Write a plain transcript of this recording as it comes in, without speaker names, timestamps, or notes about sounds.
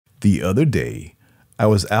The other day, I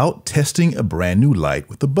was out testing a brand new light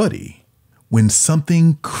with a buddy when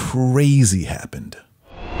something crazy happened.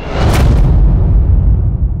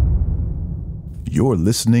 You're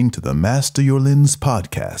listening to the Master Your Lens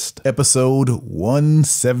podcast, episode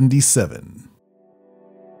 177.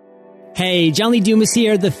 Hey, John Lee Dumas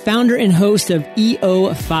here, the founder and host of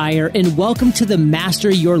EO Fire, and welcome to the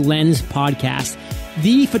Master Your Lens podcast,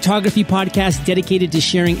 the photography podcast dedicated to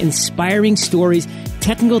sharing inspiring stories,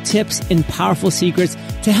 technical tips, and powerful secrets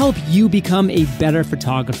to help you become a better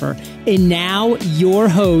photographer. And now, your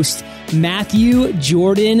host, Matthew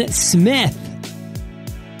Jordan Smith.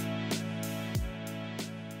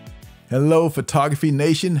 Hello, Photography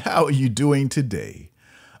Nation. How are you doing today?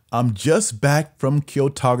 I'm just back from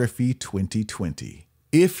Kyotography 2020.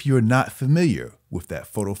 If you're not familiar with that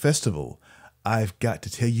photo festival, I've got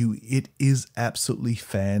to tell you it is absolutely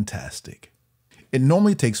fantastic. It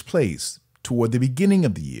normally takes place toward the beginning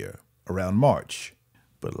of the year, around March.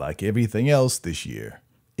 But like everything else this year,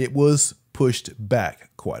 it was pushed back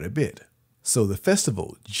quite a bit. So the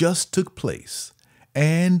festival just took place,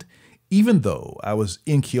 and even though I was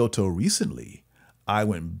in Kyoto recently, I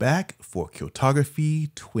went back for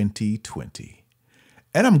Kyotography 2020.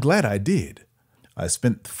 And I'm glad I did. I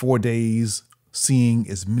spent 4 days seeing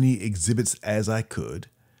as many exhibits as I could,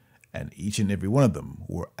 and each and every one of them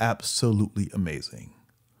were absolutely amazing.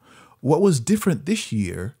 What was different this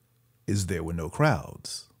year is there were no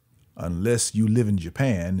crowds. Unless you live in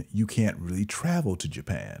Japan, you can't really travel to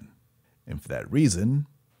Japan. And for that reason,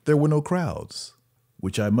 there were no crowds,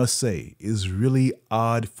 which I must say is really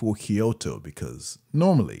odd for Kyoto because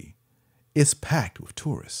normally it's packed with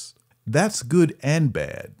tourists. That's good and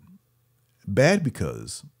bad. Bad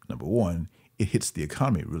because, number one, it hits the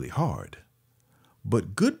economy really hard.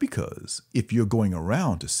 But good because if you're going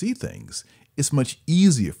around to see things, it's much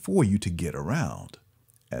easier for you to get around.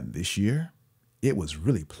 And this year, it was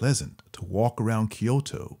really pleasant to walk around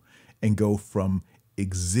Kyoto and go from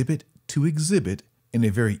exhibit to exhibit in a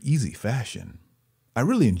very easy fashion. I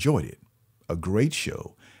really enjoyed it. A great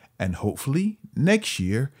show. And hopefully next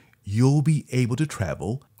year, you'll be able to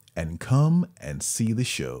travel and come and see the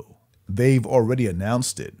show. They've already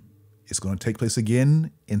announced it. It's going to take place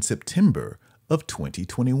again in September of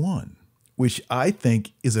 2021, which I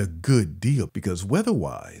think is a good deal because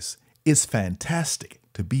weather-wise, it's fantastic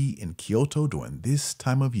to be in Kyoto during this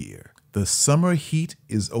time of year. The summer heat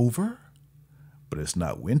is over, but it's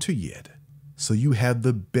not winter yet. So you have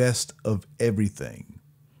the best of everything.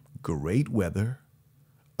 Great weather,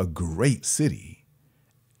 a great city,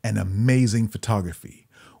 and amazing photography.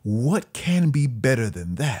 What can be better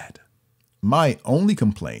than that? My only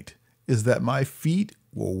complaint is that my feet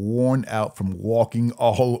were worn out from walking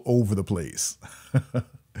all over the place.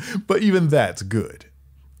 But even that's good.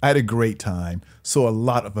 I had a great time, saw a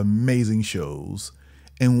lot of amazing shows,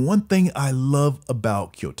 and one thing I love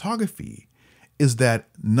about Kyotography is that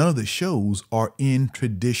none of the shows are in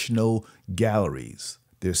traditional galleries.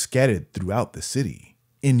 They're scattered throughout the city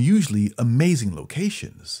in usually amazing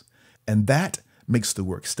locations, and that makes the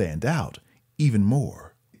work stand out even more.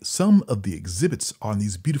 Some of the exhibits are in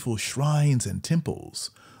these beautiful shrines and temples.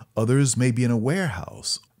 Others may be in a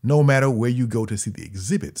warehouse. No matter where you go to see the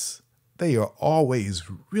exhibits, they are always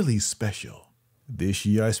really special. This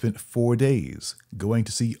year I spent 4 days going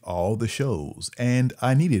to see all the shows, and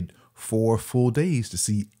I needed 4 full days to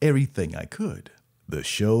see everything I could. The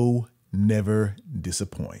show never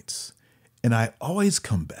disappoints, and I always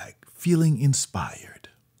come back feeling inspired.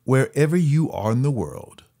 Wherever you are in the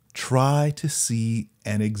world, try to see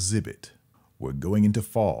an exhibit. We're going into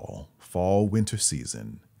fall-winter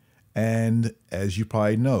season, and as you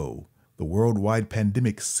probably know, the worldwide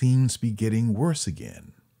pandemic seems to be getting worse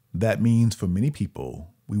again. That means for many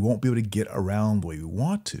people, we won't be able to get around the way we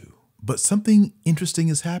want to. But something interesting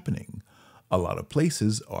is happening. A lot of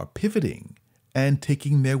places are pivoting and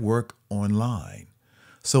taking their work online.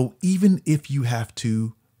 So even if you have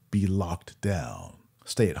to be locked down,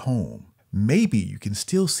 stay at home, maybe you can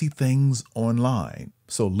still see things online.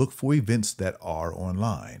 So look for events that are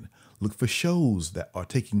online. Look for shows that are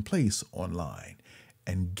taking place online.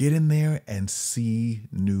 And get in there and see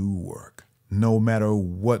new work, no matter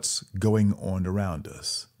what's going on around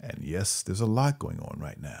us. And yes, there's a lot going on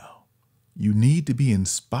right now. You need to be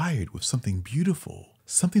inspired with something beautiful,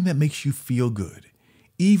 something that makes you feel good,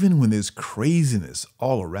 even when there's craziness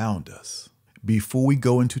all around us. Before we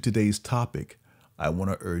go into today's topic, I want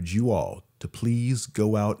to urge you all to please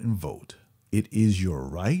go out and vote. It is your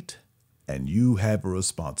right, and you have a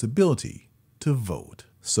responsibility to vote.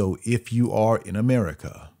 So if you are in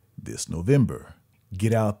America this November,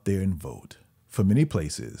 get out there and vote. For many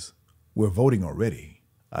places, we're voting already.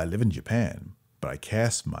 I live in Japan, but I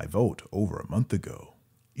cast my vote over a month ago.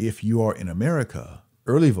 If you are in America,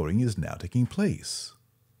 early voting is now taking place.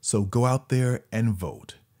 So go out there and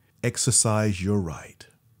vote. Exercise your right,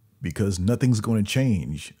 because nothing's going to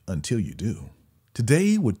change until you do.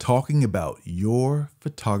 Today, we're talking about your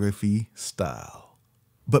photography style.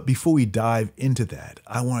 But before we dive into that,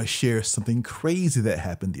 I want to share something crazy that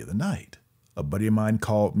happened the other night. A buddy of mine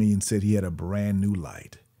called me and said he had a brand new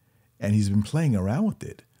light, and he's been playing around with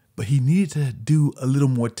it. But he needed to do a little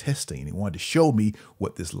more testing. He wanted to show me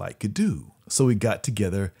what this light could do. So we got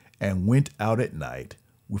together and went out at night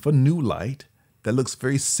with a new light that looks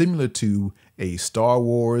very similar to a Star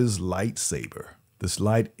Wars lightsaber. This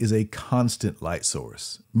light is a constant light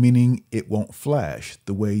source, meaning it won't flash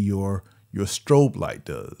the way your strobe light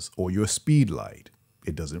does or your speed light.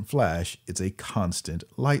 It doesn't flash, it's a constant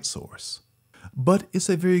light source. But it's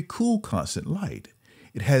a very cool constant light.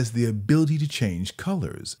 It has the ability to change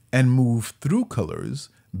colors and move through colors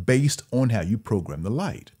based on how you program the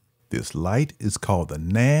light. This light is called the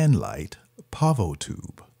Nanlite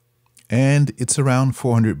Pavotube, and it's around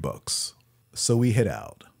 $400. So we head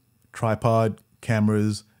out. Tripod,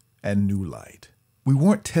 cameras, and new light. We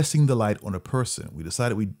weren't testing the light on a person. We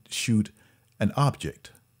decided we'd shoot an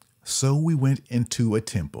object. So we went into a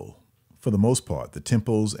temple. For the most part, the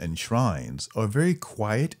temples and shrines are very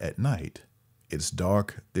quiet at night. It's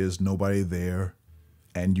dark, there's nobody there,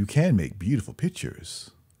 and you can make beautiful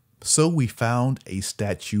pictures. So we found a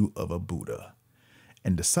statue of a Buddha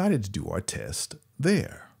and decided to do our test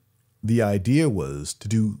there. The idea was to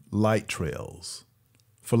do light trails.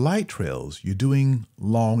 For light trails, you're doing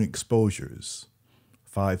long exposures,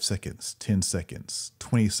 5 seconds, 10 seconds,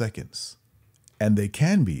 20 seconds, and they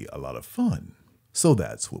can be a lot of fun. So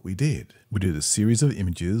that's what we did. We did a series of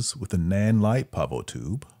images with the Nanlite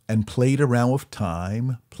Pavotube and played around with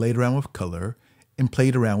time, played around with color, and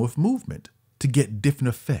played around with movement to get different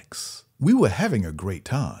effects. We were having a great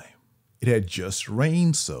time. It had just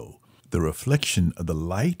rained, so the reflection of the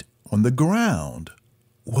light on the ground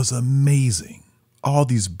was amazing. All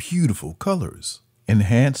these beautiful colors,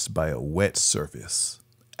 enhanced by a wet surface.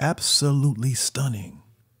 Absolutely stunning.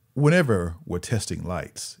 Whenever we're testing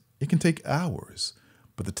lights, it can take hours,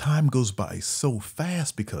 but the time goes by so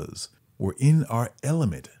fast because we're in our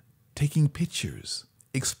element, taking pictures,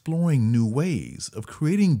 exploring new ways of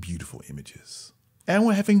creating beautiful images, and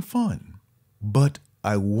we're having fun. But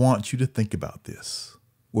I want you to think about this.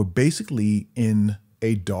 We're basically in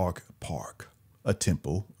a dark park, a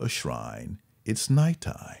temple, a shrine. It's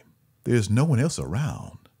nighttime. There's no one else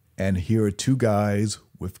around. And here are two guys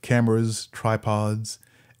with cameras, tripods,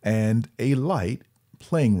 and a light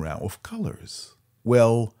playing around with colors.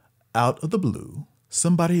 Well, out of the blue,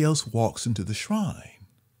 somebody else walks into the shrine,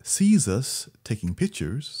 sees us taking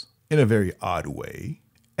pictures in a very odd way,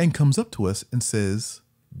 and comes up to us and says,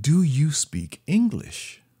 "Do you speak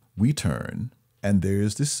English?" We turn, and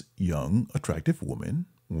there's this young, attractive woman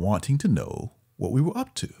wanting to know what we were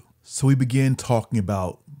up to. So we began talking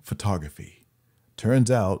about photography. Turns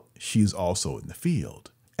out she's also in the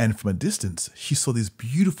field. And from a distance, she saw these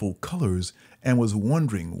beautiful colors and was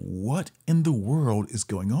wondering what in the world is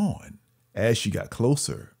going on. As she got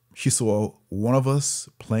closer, she saw one of us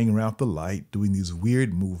playing around with the light, doing these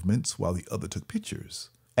weird movements while the other took pictures.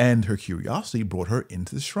 And her curiosity brought her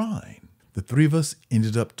into the shrine. The three of us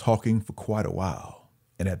ended up talking for quite a while.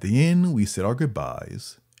 And at the end, we said our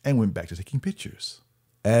goodbyes and went back to taking pictures.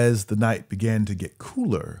 As the night began to get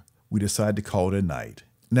cooler, we decided to call it a night.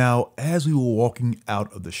 Now, as we were walking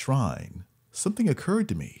out of the shrine, something occurred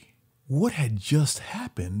to me. What had just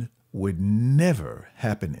happened would never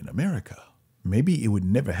happen in America. Maybe it would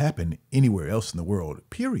never happen anywhere else in the world,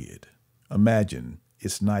 period. Imagine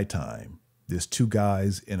it's nighttime. There's two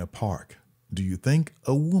guys in a park. Do you think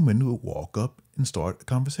a woman would walk up and start a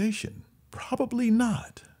conversation? Probably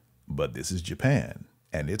not. But this is Japan,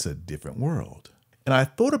 and it's a different world. And I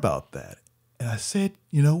thought about that, and I said,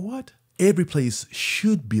 you know what? Every place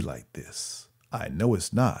should be like this. I know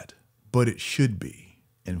it's not, but it should be.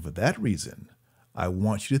 And for that reason, I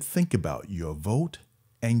want you to think about your vote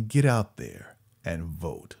and get out there and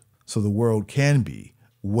vote so the world can be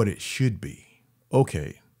what it should be.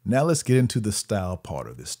 Okay, now let's get into the style part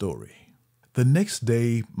of this story. The next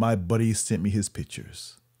day, my buddy sent me his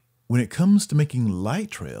pictures. When it comes to making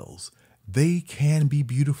light trails, they can be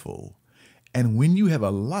beautiful. And when you have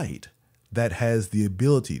a light that has the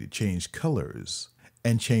ability to change colors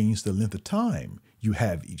and change the length of time you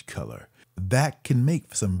have each color, that can make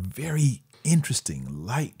for some very interesting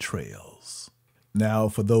light trails. Now,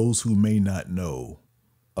 for those who may not know,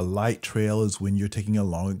 a light trail is when you're taking a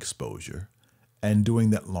long exposure, and during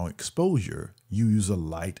that long exposure, You use a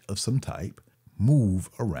light of some type, move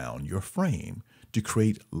around your frame to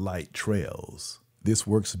create light trails. This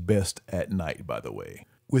works best at night, by the way,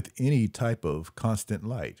 with any type of constant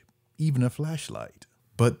light, even a flashlight.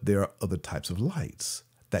 But there are other types of lights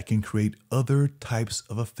that can create other types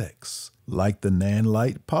of effects, like the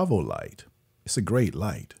Nanlite Pavo light. It's a great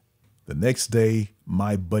light. The next day,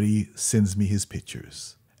 my buddy sends me his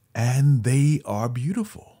pictures, and they are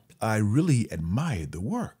beautiful. I really admired the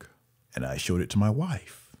work, and I showed it to my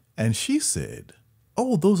wife, and she said,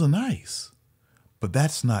 "Oh, those are nice, but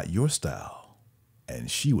that's not your style."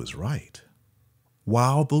 And she was right.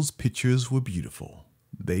 While those pictures were beautiful,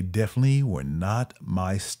 they definitely were not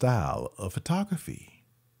my style of photography.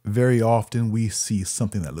 Very often we see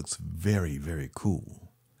something that looks very, very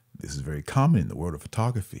cool. This is very common in the world of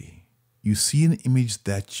photography. You see an image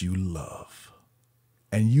that you love,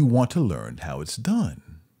 and you want to learn how it's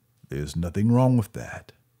done. There's nothing wrong with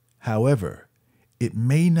that. However, it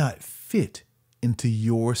may not fit into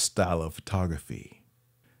your style of photography.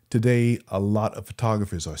 Today, a lot of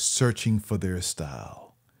photographers are searching for their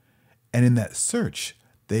style. And in that search,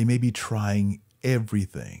 they may be trying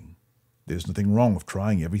everything. There's nothing wrong with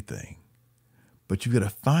trying everything. But you've got to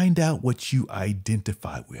find out what you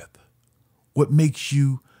identify with. What makes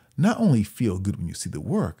you not only feel good when you see the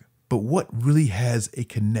work, but what really has a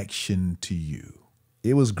connection to you.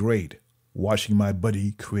 It was great watching my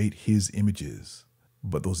buddy create his images.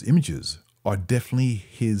 But those images are definitely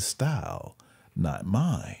his style, not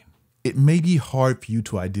mine. It may be hard for you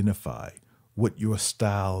to identify what your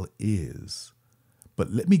style is,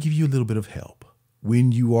 but let me give you a little bit of help.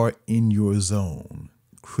 When you are in your zone,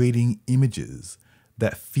 creating images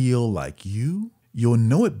that feel like you, you'll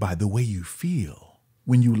know it by the way you feel.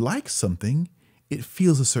 When you like something, it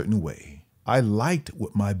feels a certain way. I liked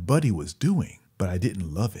what my buddy was doing, but I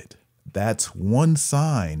didn't love it. That's one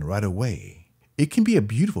sign right away. It can be a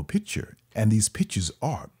beautiful picture, and these pictures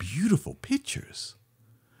are beautiful pictures,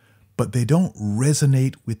 but they don't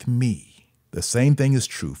resonate with me. The same thing is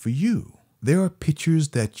true for you. There are pictures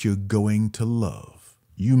that you're going to love.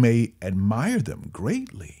 You may admire them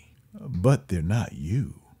greatly, but they're not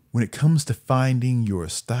you. When it comes to finding your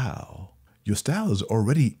style is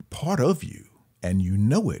already part of you, and you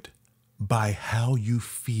know it by how you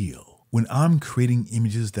feel. When I'm creating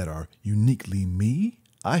images that are uniquely me,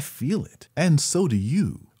 I feel it, and so do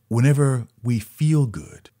you. Whenever we feel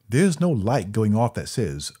good, there's no light going off that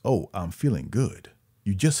says, "Oh, I'm feeling good."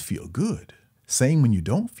 You just feel good. Same when you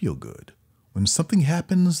don't feel good. When something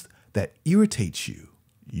happens that irritates you,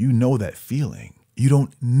 you know that feeling. You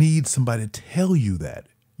don't need somebody to tell you that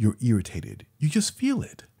you're irritated. You just feel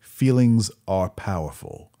it. Feelings are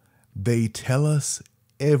powerful. They tell us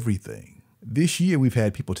everything. This year, we've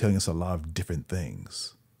had people telling us a lot of different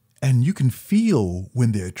things. And you can feel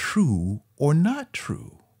when they're true or not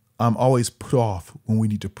true. I'm always put off when we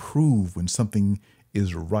need to prove when something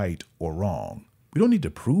is right or wrong. We don't need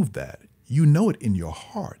to prove that. You know it in your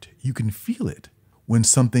heart. You can feel it. When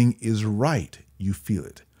something is right, you feel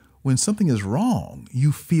it. When something is wrong,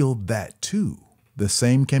 you feel that too. The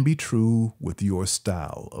same can be true with your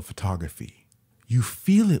style of photography. You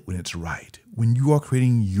feel it when it's right. When you are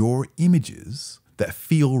creating your images that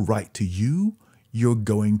feel right to you, you're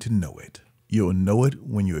going to know it. You'll know it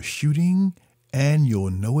when you're shooting, and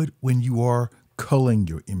you'll know it when you are culling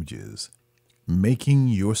your images, making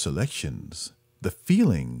your selections. The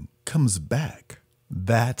feeling comes back.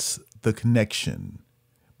 That's the connection.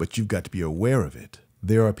 But you've got to be aware of it.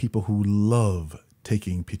 There are people who love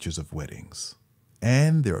taking pictures of weddings,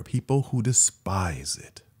 and there are people who despise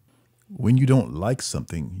it. When you don't like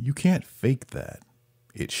something, you can't fake that.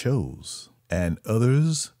 It shows. And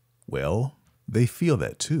others, well, they feel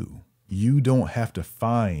that too. You don't have to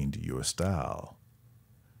find your style.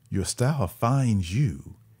 Your style finds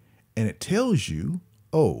you, and it tells you,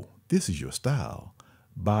 "Oh, this is your style,"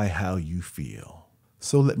 by how you feel.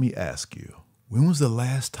 So let me ask you, when was the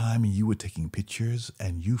last time you were taking pictures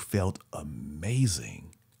and you felt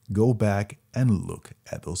amazing? Go back and look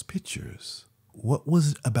at those pictures. What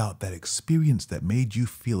was it about that experience that made you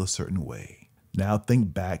feel a certain way? Now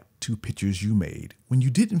think back to pictures you made when you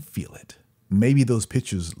didn't feel it. Maybe those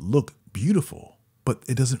pictures look beautiful, but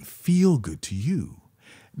it doesn't feel good to you.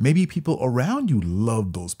 Maybe people around you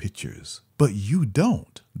love those pictures, but you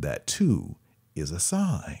don't. That too is a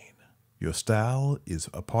sign. Your style is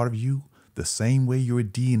a part of you the same way your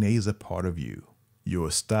DNA is a part of you.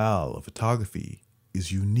 Your style of photography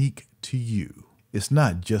is unique to you. It's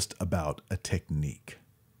not just about a technique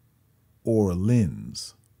or a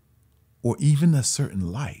lens or even a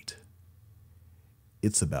certain light.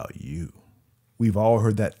 It's about you. We've all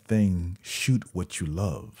heard that thing, shoot what you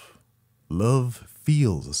love. Love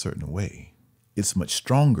feels a certain way. It's much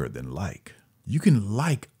stronger than like. You can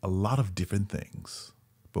like a lot of different things,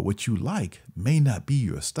 but what you like may not be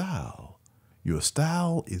your style. Your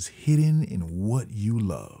style is hidden in what you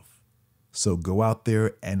love. So go out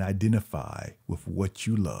there and identify with what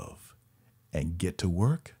you love and get to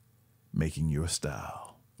work making your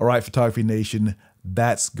style. All right, Photography Nation,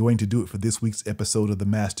 that's going to do it for this week's episode of the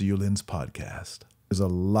Master Your Lens podcast. There's a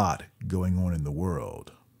lot going on in the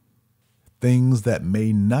world. Things that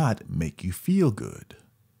may not make you feel good.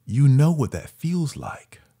 You know what that feels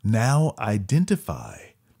like. Now identify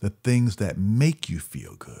the things that make you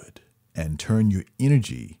feel good and turn your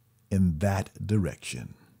energy in that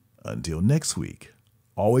direction. Until next week,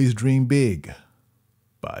 always dream big.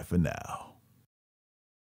 Bye for now.